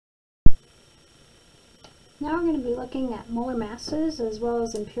Now we're going to be looking at molar masses as well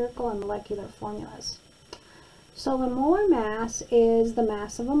as empirical and molecular formulas. So the molar mass is the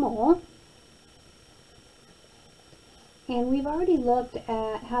mass of a mole. And we've already looked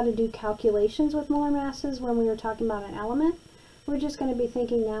at how to do calculations with molar masses when we were talking about an element. We're just going to be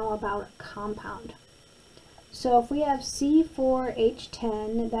thinking now about a compound. So if we have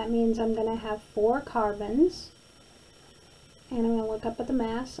C4H10, that means I'm going to have 4 carbons. And I'm going to look up at the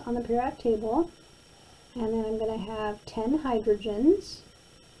mass on the periodic table. And then I'm going to have 10 hydrogens.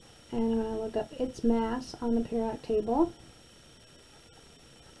 And I'm going to look up its mass on the periodic table.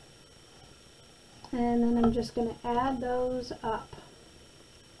 And then I'm just going to add those up.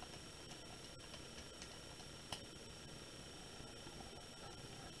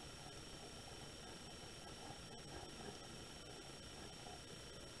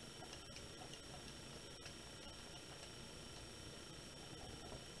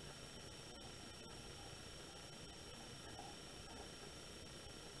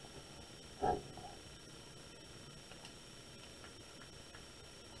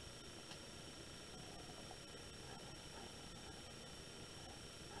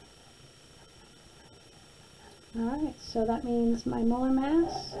 Alright, so that means my molar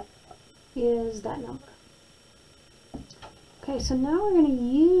mass is that number. Okay, so now we're going to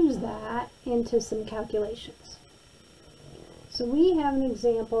use that into some calculations. So we have an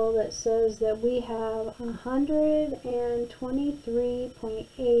example that says that we have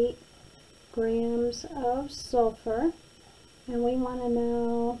 123.8 grams of sulfur, and we want to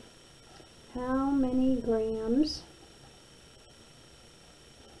know how many grams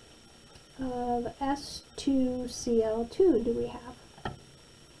of S2Cl2 do we have.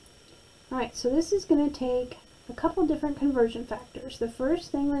 Alright, so this is going to take a couple different conversion factors. The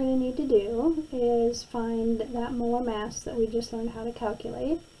first thing we're going to need to do is find that molar mass that we just learned how to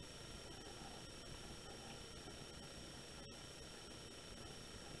calculate.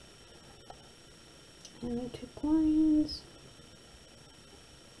 And I took lines.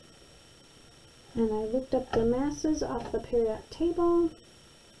 And I looked up the masses off the periodic table.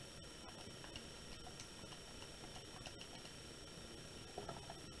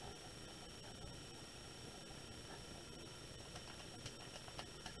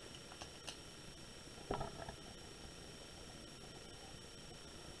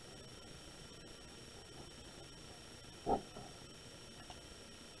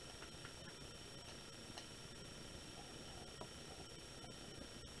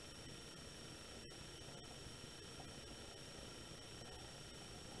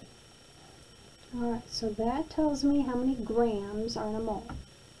 Alright, so that tells me how many grams are in a mole.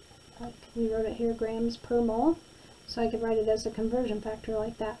 Like we wrote it here, grams per mole. So I could write it as a conversion factor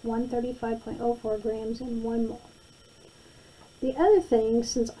like that, 135.04 grams in 1 mole. The other thing,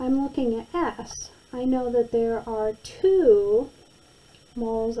 since I'm looking at S, I know that there are 2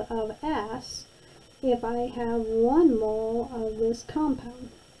 moles of S if I have 1 mole of this compound,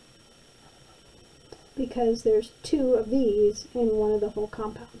 because there's 2 of these in one of the whole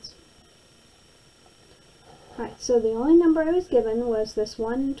compounds. Alright, so the only number I was given was this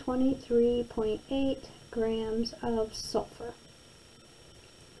 123.8 grams of sulfur.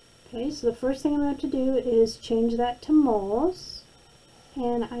 Okay, so the first thing I'm going to do is change that to moles.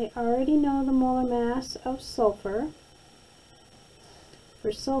 And I already know the molar mass of sulfur.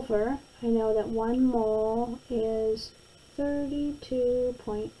 For sulfur, I know that 1 mole is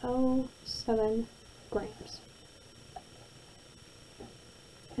 32.07 grams.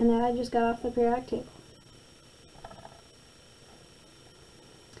 And that I just got off the periodic table.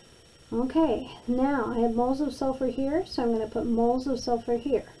 Okay, now I have moles of sulfur here, so I'm going to put moles of sulfur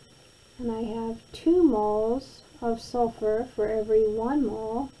here. And I have 2 moles of sulfur for every 1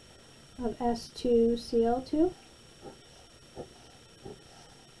 mole of S2Cl2.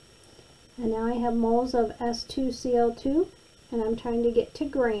 And now I have moles of S2Cl2, and I'm trying to get to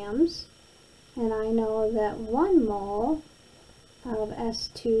grams. And I know that 1 mole of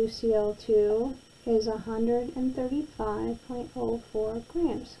S2Cl2 is 135.04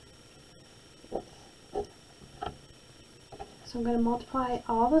 grams. So I'm going to multiply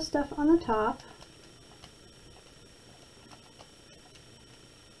all the stuff on the top.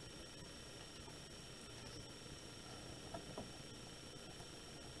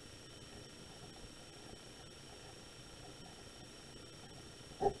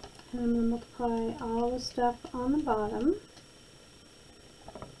 And I'm going to multiply all the stuff on the bottom.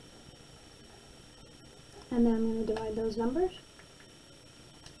 And then I'm going to divide those numbers.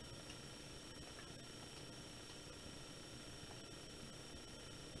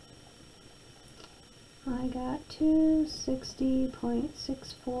 I got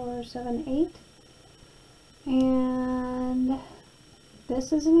 260.6478. And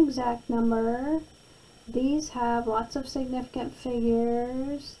this is an exact number. These have lots of significant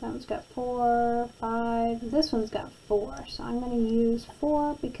figures. That one's got 4, 5. This one's got 4. So I'm going to use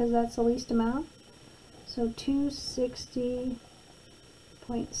 4 because that's the least amount. So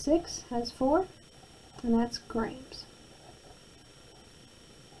 260.6 has 4, and that's grams.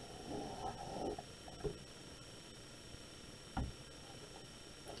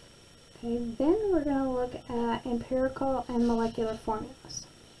 Okay, then we're going to look at empirical and molecular formulas.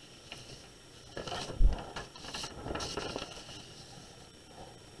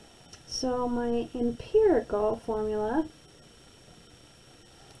 So my empirical formula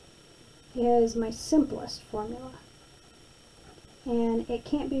is my simplest formula, and it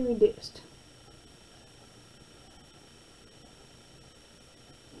can't be reduced.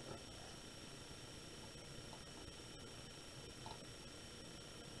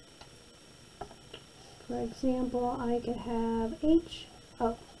 For example, I could have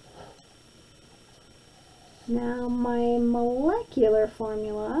HO. Now my molecular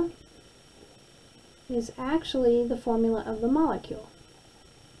formula is actually the formula of the molecule.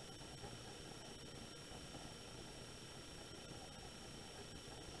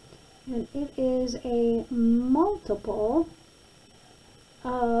 And it is a multiple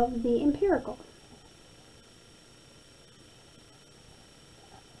of the empirical.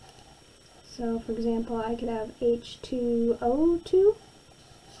 So for example, I could have H2O2.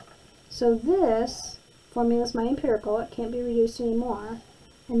 So this formula is my empirical. It can't be reduced anymore.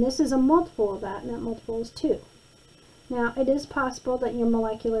 And this is a multiple of that, and that multiple is 2. Now, it is possible that your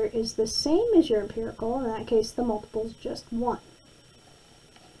molecular is the same as your empirical. In that case, the multiple is just 1.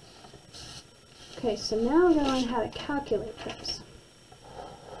 Okay, so now we're going to learn how to calculate this.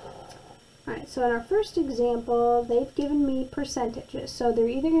 Alright, so in our first example, they've given me percentages. So they're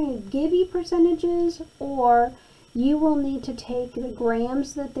either going to give you percentages, or you will need to take the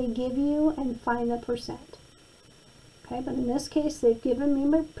grams that they give you and find the percent. Okay, but in this case, they've given me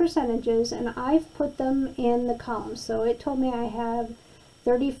my percentages, and I've put them in the column. So it told me I have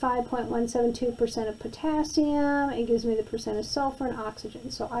 35.172% of potassium. It gives me the percent of sulfur and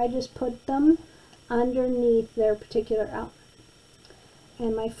oxygen. So I just put them underneath their particular element.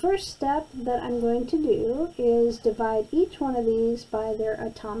 And my first step that I'm going to do is divide each one of these by their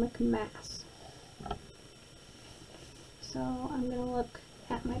atomic mass. So I'm going to look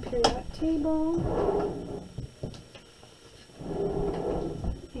at my periodic table.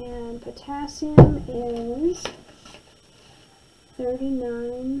 And potassium is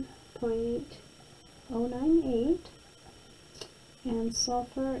 39.098, and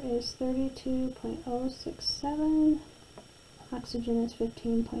sulfur is 32.067, oxygen is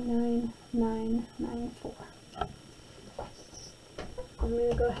 15.9994. I'm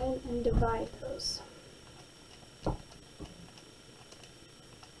going to go ahead and divide those.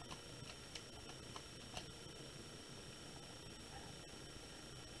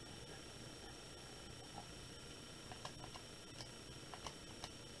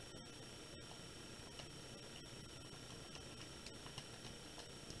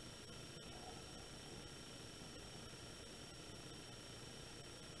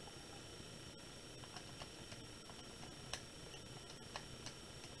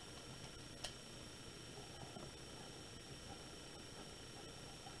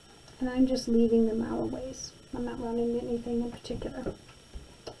 And I'm just leaving them out of ways. I'm not running anything in particular.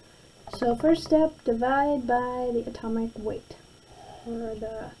 So first step, divide by the atomic weight, or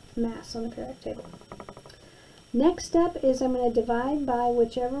the mass on the periodic table. Next step is I'm going to divide by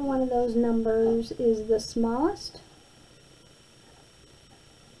whichever one of those numbers is the smallest.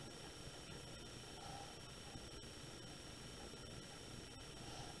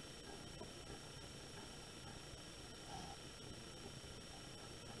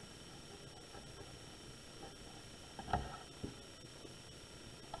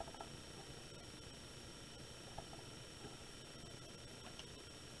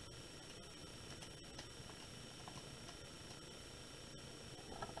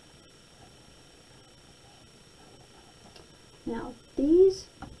 Now, these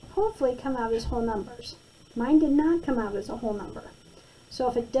hopefully come out as whole numbers. Mine did not come out as a whole number. So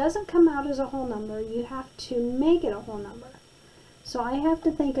if it doesn't come out as a whole number, you have to make it a whole number. So I have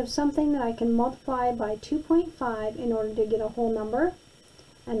to think of something that I can multiply by 2.5 in order to get a whole number,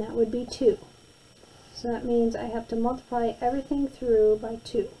 and that would be 2. So that means I have to multiply everything through by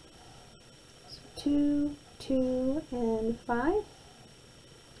 2. So 2, 2, and 5.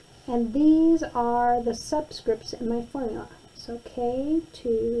 And these are the subscripts in my formula. So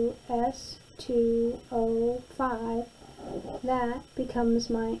K2S2O5, that becomes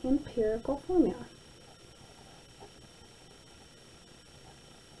my empirical formula.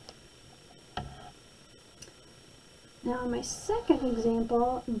 Now in my second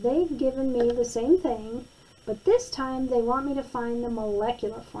example, they've given me the same thing, but this time they want me to find the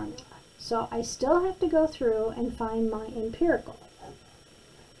molecular formula. So I still have to go through and find my empirical.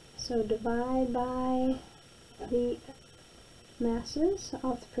 So divide by the masses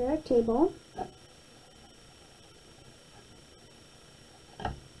of the periodic table.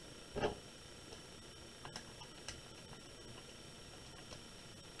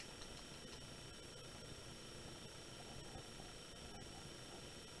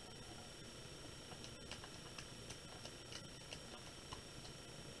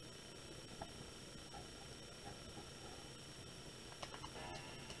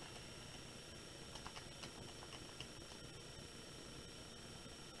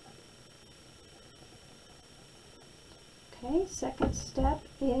 Okay, second step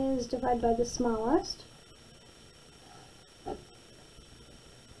is divide by the smallest.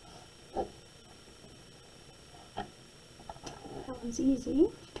 That one's easy.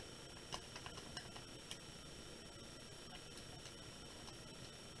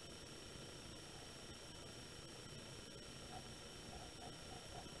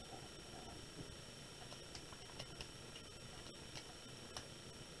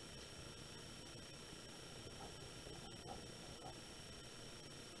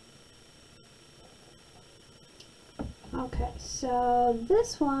 Okay, so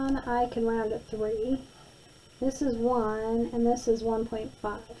this one I can round to 3. This is 1, and this is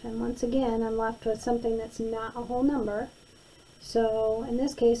 1.5. And once again, I'm left with something that's not a whole number. So in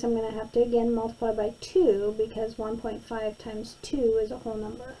this case, I'm going to have to again multiply by 2 because 1.5 times 2 is a whole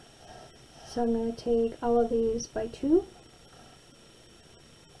number. So I'm going to take all of these by 2.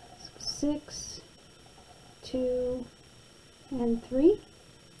 6, 2, and 3.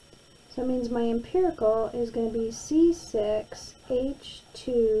 So it means my empirical is going to be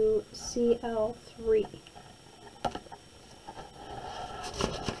C6H2Cl3.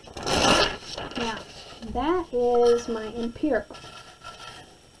 Now, that is my empirical.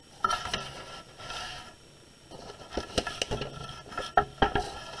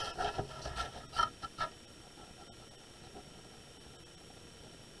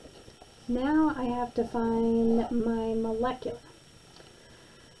 Now I have to find my molecular.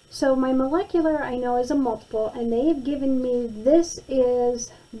 So my molecular I know is a multiple, and they've given me this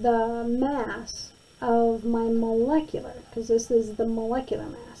is the mass of my molecular, because this is the molecular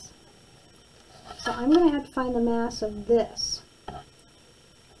mass. So I'm going to have to find the mass of this.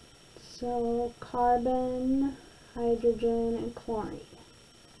 So carbon, hydrogen, and chlorine.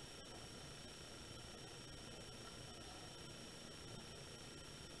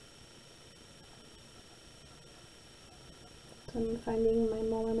 So I'm finding my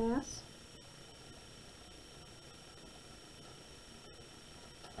molar mass.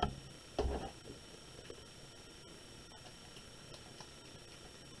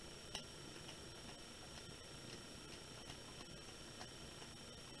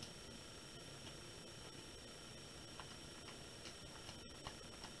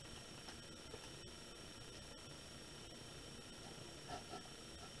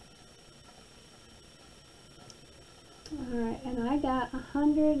 Alright, and I got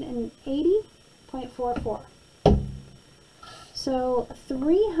 180.44. So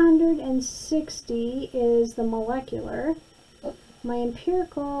 360 is the molecular. My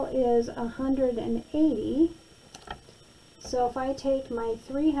empirical is 180. So if I take my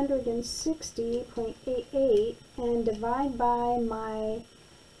 360.88 and divide by my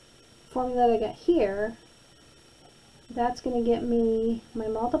formula that I got here, that's going to get me my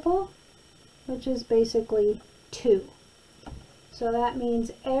multiple, which is basically 2. So that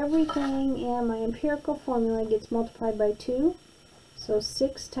means everything in my empirical formula gets multiplied by 2. So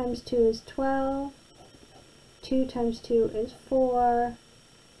 6 times 2 is 12, 2 times 2 is 4,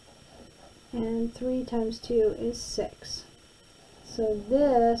 and 3 times 2 is 6. So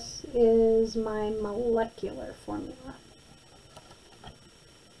this is my molecular formula.